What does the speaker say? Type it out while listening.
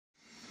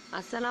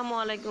আসসালামু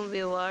আলাইকুম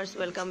viewers,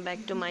 welcome back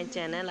to my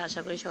channel.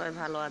 আশা করি সবাই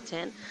ভালো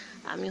আছেন।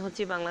 আমি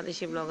হচ্ছি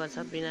বাংলাদেশি ব্লগার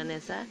সাবরিনা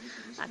নেসা।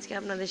 আজকে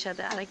আপনাদের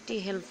সাথে আরেকটি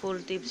হেল্পফুল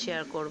টিপস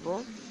শেয়ার করব,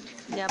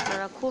 যে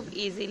আপনারা খুব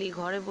ইজিলি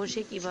ঘরে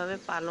বসে কিভাবে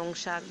পালং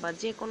শাক বা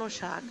যে কোনো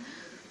শাক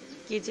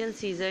কিচেন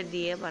সিজার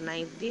দিয়ে বা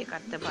নাইফ দিয়ে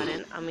কাটতে পারেন।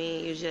 আমি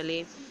ইউজুয়ালি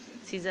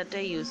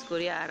সিজারটাই ইউজ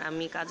করি, আর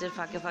আমি কাজের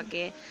ফাঁকে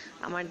ফাঁকে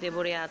আমার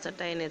দেবরে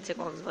আচারটা এনেছে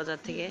কক্সবাজার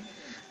থেকে।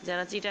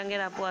 যারা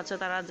চিটাঙ্গের আপু আছো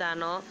তারা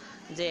জানো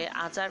যে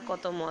আচার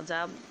কত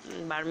মজা,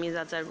 বার্মিজ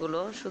আচারগুলো।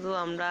 শুধু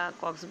আমরা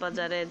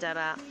কক্সবাজারে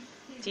যারা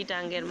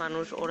চিটাঙ্গের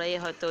মানুষ ওরাই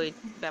হয়তো এই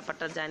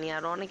ব্যাপারটা জানি,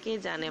 আর অনেকেই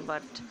জানে,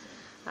 বাট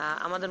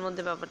আমাদের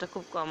মধ্যে ব্যাপারটা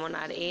খুব কমন।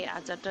 আর এই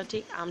আচারটা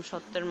ঠিক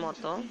আমসত্ত্বের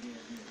মতো,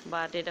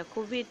 বাট এটা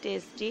খুবই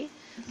টেস্টি।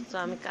 সো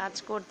আমি কাজ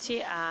করছি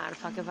আর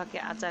ফাঁকে ফাঁকে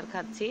আচার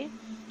খাচ্ছি।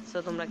 সো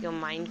তোমরা কেউ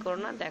মাইন্ড করো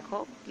না। দেখো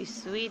কি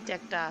সুইট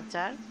একটা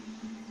আচার,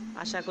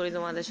 আশা করি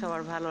তোমাদের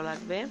সবার ভালো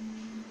লাগবে।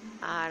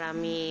 আর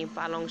আমি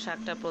পালং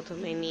শাকটা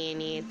প্রথমে নিয়ে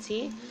নিয়েছি।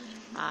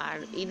 আর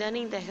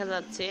ইদানিং দেখা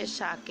যাচ্ছে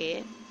শাকে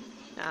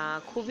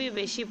খুবই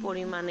বেশি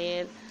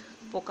পরিমাণের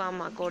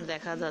পোকামাকড়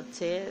দেখা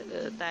যাচ্ছে,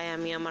 তাই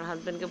আমি আমার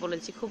হাজব্যান্ডকে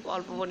বলেছি খুব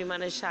অল্প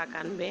পরিমাণের শাক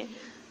আনবে,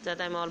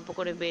 যাতে আমি অল্প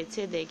করে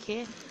বেছে দেখে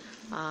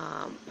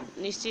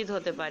নিশ্চিত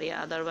হতে পারি।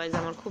 আদারওয়াইজ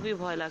আমার খুবই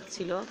ভয়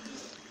লাগছিল,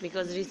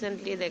 বিকজ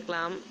রিসেন্টলি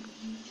দেখলাম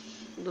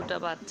দুটো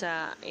বাচ্চা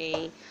এই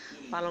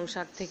পালং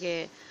শাক থেকে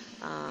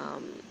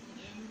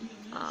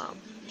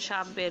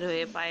সাপ বের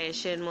হয়ে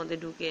পায়েসের মধ্যে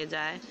ঢুকে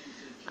যায়।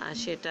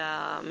 সেটা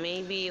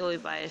মেবি ওই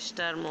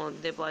পায়েসটার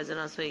মধ্যে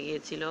পয়জনাস হয়ে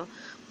গিয়েছিল।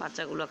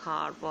 বাচ্চাগুলো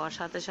খাওয়ার পর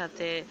সাথে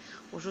সাথে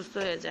অসুস্থ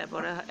হয়ে যায়,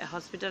 পরে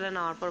হসপিটালে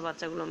নেওয়ার পর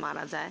বাচ্চাগুলো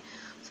মারা যায়।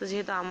 সো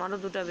যেহেতু আমারও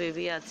দুটো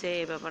বেবি আছে,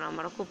 এ ব্যাপারে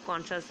আমারও খুব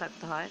কনসিয়াস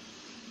থাকতে হয়।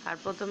 আর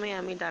প্রথমেই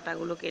আমি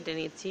ডাঁটাগুলো কেটে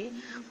নিচ্ছি।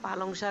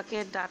 পালং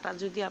শাকের ডাঁটা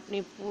যদি আপনি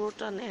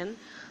পুরোটা নেন,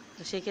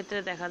 তো সেক্ষেত্রে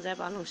দেখা যায়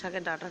পালং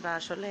শাকের ডাঁটাটা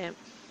আসলে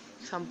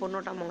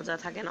সম্পূর্ণটা মজা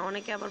থাকে না।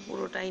 অনেকে আবার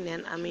পুরোটাই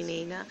নেন, আমি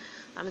নেই না।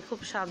 আমি খুব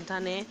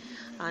সাবধানে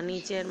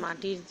নিচের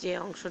মাটির যে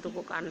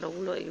অংশটুকু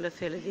কাণ্ডগুলো এগুলো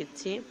ফেলে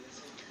দিচ্ছি।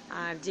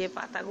 আর যে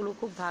পাতাগুলো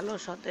খুব ভালো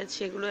সতেজ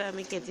সেগুলো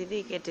আমি কেচি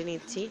দিয়ে কেটে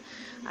নিচ্ছি।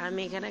 আর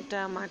আমি এখানে একটা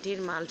মাটির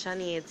মালসা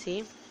নিয়েছি,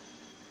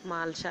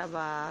 মালসা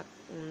বা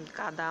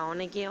কাদা,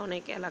 অনেকে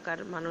অনেক এলাকার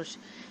মানুষ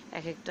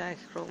এক একটা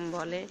একরকম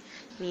বলে,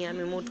 নিয়ে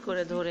আমি মুঠ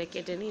করে ধরে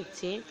কেটে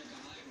নিচ্ছি।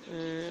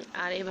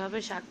 আর এভাবে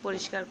শাক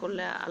পরিষ্কার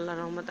করলে আল্লাহর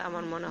রহমতে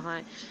আমার মনে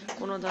হয়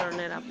কোনো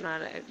ধরনের আপনার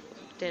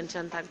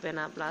টেনশন থাকবে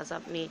না, প্লাস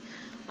আপনি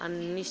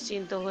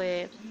নিশ্চিন্ত হয়ে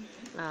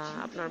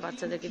আপনার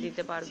বাচ্চাদেরকে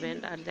দিতে পারবেন।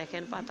 আর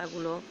দেখেন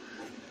পাতাগুলো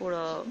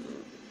পুরো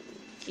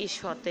কি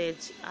সতেজ,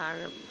 আর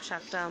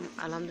শাকটা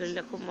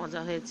আলহামদুলিল্লাহ খুব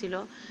মজা হয়েছিল।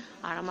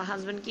 আর আমার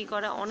হাজব্যান্ড কি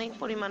করে, অনেক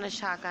পরিমাণে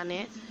শাক আনে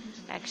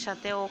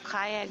একসাথে, ও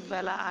খায়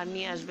একবেলা আর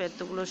নিয়ে আসবে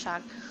এতগুলো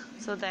শাক।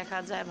 সো দেখা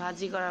যায়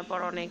ভাজি করার পর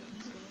অনেক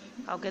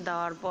কাউকে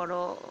দেওয়ার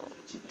পরও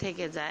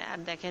থেকে যায়। আর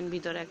দেখেন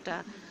ভিতরে একটা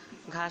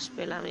ঘাস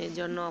পেলাম, এর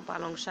জন্য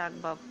পালং শাক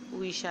বা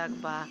পুঁই শাক,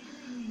 বা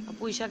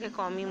পুঁই শাকে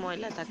কমই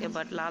ময়লা থাকে,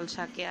 বাট লাল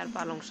শাকে আর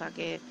পালং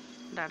শাকে,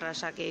 ডাঁটা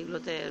শাকে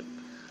এগুলোতে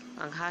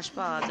ঘাস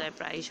পাওয়া যায়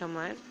প্রায়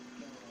সময়।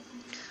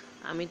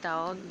 আমি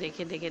তাও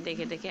দেখে দেখে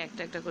দেখে দেখে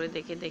একটা একটা করে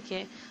দেখে দেখে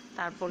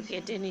তারপর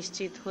কেটে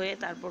নিশ্চিত হয়ে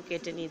তারপর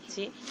কেটে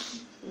নিচ্ছি।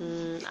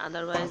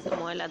 আদারওয়াইজ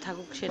ময়লা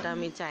থাকুক সেটা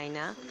আমি চাই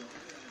না।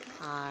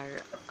 আর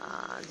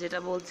যেটা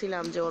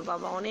বলছিলাম যে ওর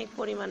বাবা অনেক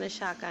পরিমাণে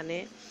শাক আনে।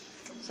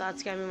 সো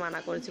আজকে আমি মানা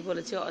করেছি,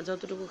 বলেছি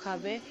যতটুকু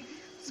খাবে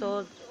সো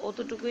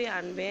অতটুকুই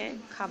আনবে,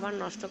 খাবার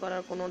নষ্ট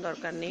করার কোনো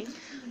দরকার নেই।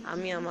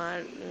 আমি আমার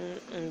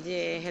যে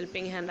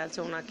হেল্পিং হ্যান্ড আছে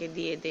ওনাকে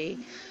দিয়ে দেই,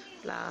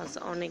 প্লাস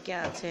অনেকে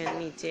আছেন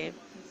নিচে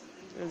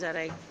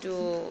যারা একটু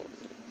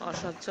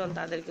অসচ্ছল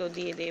তাদেরকেও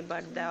দিয়ে দেয়,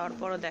 বাট দেওয়ার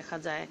পরও দেখা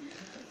যায়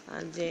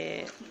যে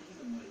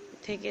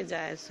থেকে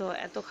যায়। সো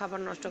এত খাবার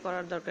নষ্ট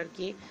করার দরকার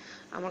কি?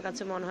 আমার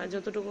কাছে মনে হয়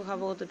যতটুকু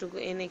খাবো অতটুকু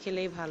এনে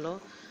খেলেই ভালো।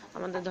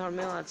 আমাদের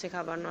ধর্মেও আছে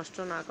খাবার নষ্ট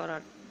না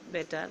করার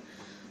বেটার।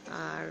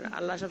 আর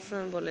আল্লাহ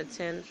সবসময়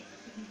বলেছেন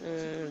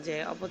যে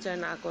অপচয়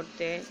না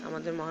করতে।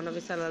 আমাদের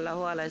মহানবী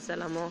সাল্লাল্লাহু আলাইহি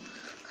সাল্লামও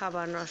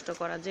খাবার নষ্ট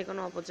করা, যে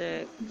কোনো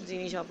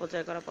জিনিস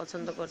অপচয় করা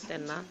পছন্দ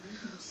করতেন না।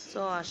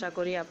 সো আশা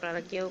করি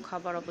আপনারা কেউ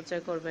খাবার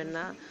অপচয় করবেন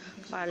না।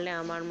 পারলে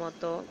আমার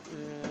মতো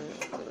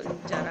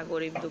যারা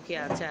গরিব দুঃখী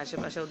আছে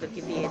আশেপাশে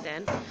ওদেরকে দিয়ে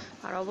দেন।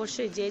 আর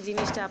অবশ্যই যে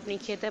জিনিসটা আপনি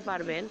খেতে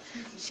পারবেন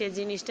সে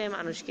জিনিসটাই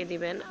মানুষকে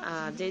দিবেন।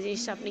 যে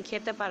জিনিসটা আপনি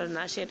খেতে পারেন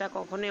না সেটা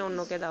কখনোই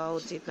অন্যকে দেওয়া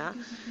উচিত না,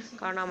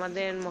 কারণ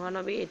আমাদের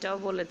মহানবী এটাও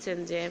বলেছেন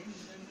যে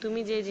তুমি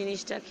যে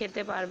জিনিসটা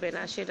খেতে পারবে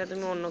না সেটা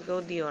তুমি অন্যকেও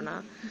দিও না,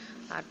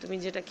 আর তুমি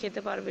যেটা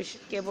খেতে পারবে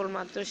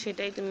কেবলমাত্র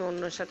সেটাই তুমি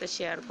অন্যের সাথে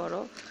শেয়ার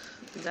করো,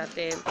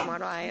 যাতে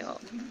তোমারও আয়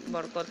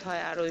বরকত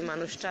হয় আর ওই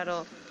মানুষটারও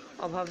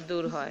অভাব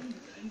দূর হয়।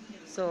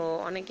 সো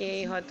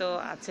অনেকেই হয়তো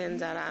আছেন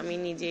যারা, আমি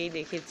নিজেই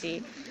দেখেছি,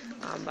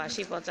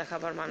 বাসি পচা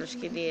খাবার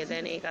মানুষকে দিয়ে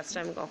দেন। এই কাজটা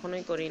আমি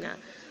কখনোই করি না।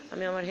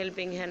 আমি আমার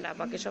হেল্পিং হ্যান্ড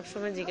আপাকে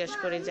সবসময় জিজ্ঞেস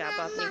করি যে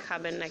আপা আপনি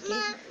খাবেন নাকি।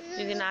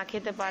 যদি না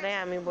খেতে পারে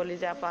আমি বলি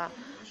যে আপা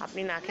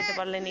আপনি না খেতে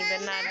পারলে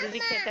নিবেন না, আর যদি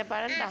খেতে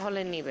পারেন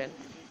তাহলে নিবেন।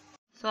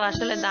 সো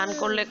আসলে দান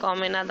করলে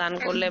কমে না, দান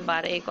করলে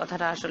বাড়ে, এই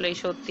কথাটা আসলেই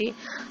সত্যি।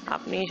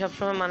 আপনি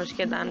সবসময়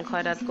মানুষকে দান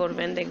খয়রাত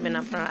করবেন, দেখবেন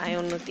আপনার আয়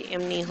উন্নতি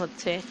এমনি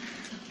হচ্ছে।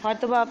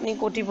 হয়তোবা আপনি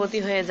কোটিপতি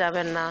হয়ে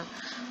যাবেন না,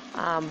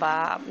 বা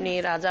আপনি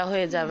রাজা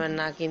হয়ে যাবেন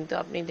না, কিন্তু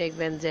আপনি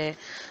দেখবেন যে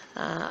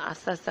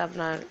আস্তে আস্তে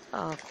আপনার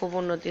খুব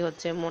উন্নতি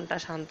হচ্ছে, মনটা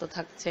শান্ত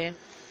থাকছে,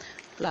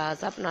 প্লাস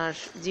আপনার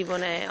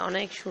জীবনে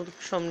অনেক সুখ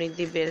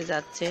সমৃদ্ধি বেড়ে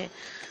যাচ্ছে।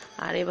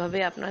 আর এভাবে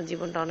আপনার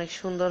জীবনটা অনেক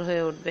সুন্দর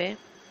হয়ে উঠবে।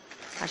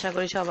 আশা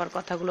করি সবার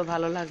কথাগুলো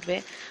ভালো লাগবে।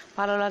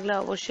 ভালো লাগলে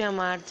অবশ্যই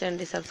আমার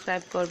চ্যানেলটি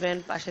সাবস্ক্রাইব করবেন,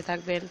 পাশে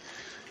থাকবেন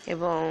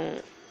এবং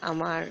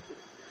আমার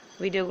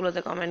ভিডিওগুলোতে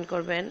কমেন্ট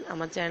করবেন।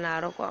 আমার চ্যানেলে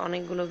আরও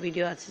অনেকগুলো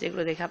ভিডিও আছে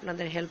যেগুলো দেখে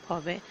আপনাদের হেল্প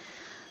হবে।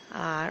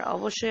 আর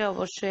অবশ্যই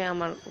অবশ্যই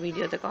আমার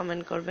ভিডিওতে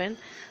কমেন্ট করবেন,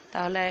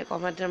 তাহলে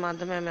কমেন্টের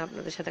মাধ্যমে আমি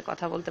আপনাদের সাথে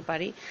কথা বলতে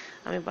পারি।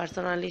 আমি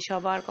পার্সোনালি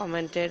সবার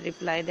কমেন্টের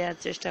রিপ্লাই দেওয়ার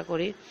চেষ্টা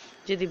করি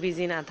যদি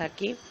বিজি না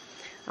থাকি।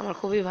 আমার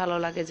খুবই ভালো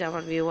লাগে যে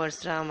আমার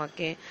ভিউয়ার্সরা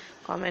আমাকে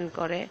কমেন্ট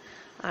করে।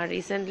 আর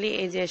রিসেন্টলি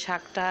এই যে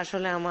শাকটা,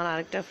 আসলে আমার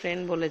আরেকটা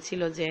ফ্রেন্ড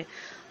বলেছিল যে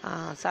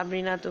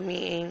সাবরিনা তুমি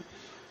এই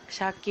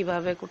শাক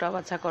কীভাবে কুটা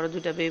বাছা করো,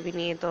 দুটা বেবি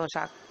নিয়ে তো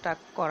শাক টাক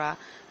করা,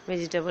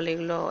 ভেজিটেবল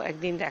এগুলো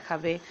একদিন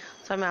দেখাবে।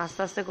 তো আমি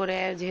আস্তে আস্তে করে,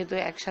 যেহেতু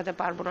একসাথে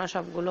পারবো না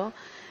সবগুলো,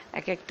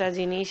 এক একটা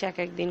জিনিস এক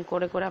এক দিন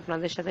করে করে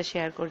আপনাদের সাথে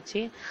শেয়ার করছি।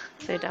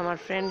 তো এটা আমার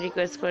ফ্রেন্ড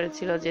রিকোয়েস্ট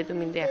করেছিল যে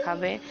তুমি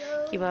দেখাবে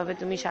কিভাবে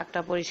তুমি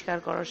শাকটা পরিষ্কার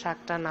করো,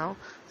 শাকটা নাও।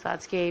 তো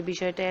আজকে এই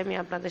বিষয়টাই আমি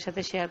আপনাদের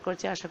সাথে শেয়ার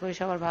করছি, আশা করি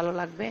সবার ভালো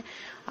লাগবে।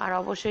 আর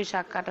অবশ্যই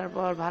শাক কাটার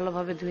পর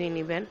ভালোভাবে ধুয়ে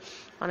নেবেন।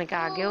 অনেকে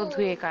আগেও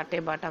ধুয়ে কাটে,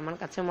 বাট আমার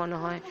কাছে মনে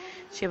হয়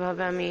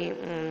সেভাবে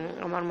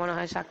আমার মনে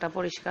হয় শাকটা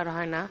পরিষ্কার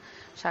হয় না,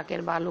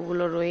 শাকের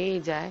বালুগুলো রয়েই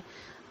যায়।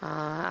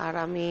 আর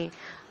আমি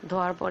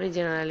ধোয়ার পরে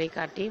জেনারেলি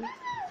কাটি,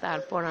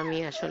 তারপর আমি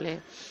আসলে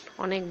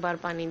অনেকবার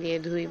পানি দিয়ে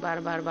ধুই,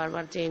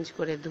 বারবার চেঞ্জ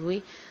করে ধুই,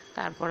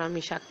 তারপর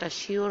আমি শাকটা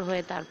শিওর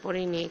হয়ে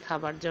তারপরেই নিই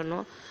খাবার জন্য।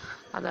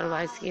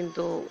 আদারওয়াইজ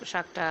কিন্তু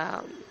শাকটা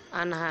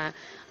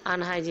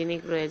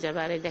আনহাইজিনিক রয়ে যাবে।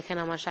 আর এই দেখেন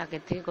আমার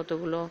শাকের থেকে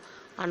কতগুলো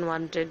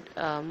আনওয়ান্টেড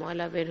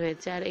ময়লা বের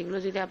হয়েছে। আর এগুলো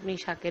যদি আপনি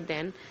শাকে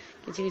দেন,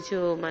 কিছু কিছু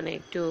মানে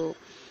একটু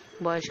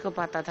বয়স্ক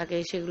পাতা থাকে,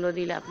 সেগুলো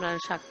দিলে আপনার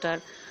শাকটার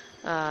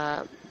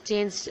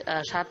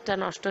স্বাদটা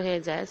নষ্ট হয়ে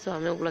যায়। সো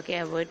আমি ওগুলোকে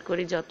অ্যাভয়েড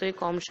করি, যতই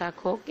কম শাক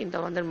হোক কিন্তু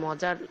আমাদের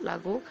মজার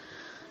লাগুক।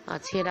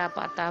 ছেঁড়া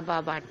পাতা বা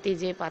বাড়তি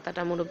যে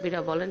পাতাটা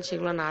মুরব্বীরা বলেন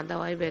সেগুলো না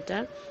দেওয়াই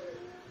বেটার।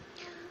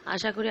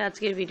 আশা করি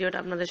আজকের ভিডিওটা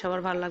আপনাদের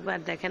সবার ভালো লাগবে।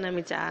 আর দেখেন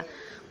আমি চা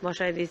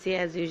বসাই দিয়েছি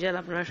অ্যাজ ইউজুয়াল,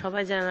 আপনারা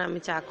সবাই জানেন আমি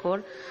চাখোর।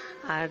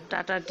 আর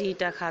টাটা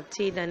টিটা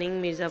খাচ্ছি ইদানিং,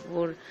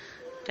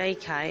 মির্জাপুরটাই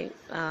খাই।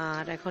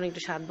 আর এখন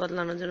একটু স্বাদ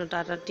বদলানোর জন্য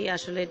টাটা টি,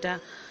 আসলে এটা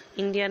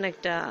ইন্ডিয়ান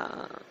একটা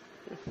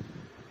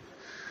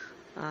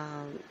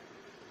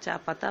চা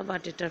পাতা,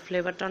 বাট এটার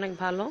ফ্লেভারটা অনেক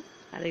ভালো।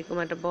 আর এরকম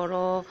একটা বড়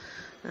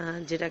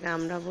যেটাকে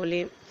আমরা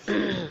বলি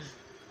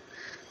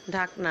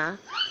ঢাকনা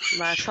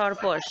বা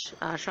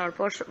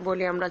সরপশ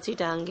বলি আমরা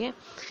চিটাঙ্গে,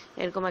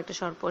 এরকম একটা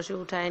সরপশে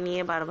উঠায়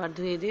নিয়ে বারবার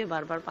ধুয়ে ধুয়ে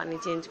বারবার পানি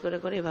চেঞ্জ করে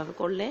করে এভাবে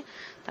করলে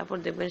তারপর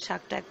দেখবেন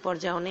শাকটা এক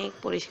পর্যায়ে অনেক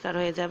পরিষ্কার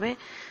হয়ে যাবে,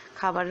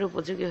 খাবারের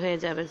উপযোগী হয়ে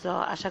যাবে। তো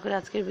আশা করি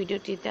আজকের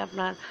ভিডিওটিতে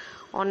আপনার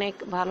অনেক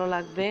ভালো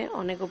লাগবে,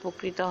 অনেক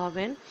উপকৃত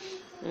হবেন।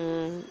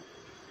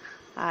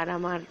 আর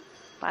আমার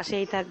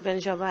পাশেই থাকবেন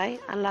সবাই।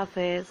 আল্লাহ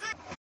হাফেজ।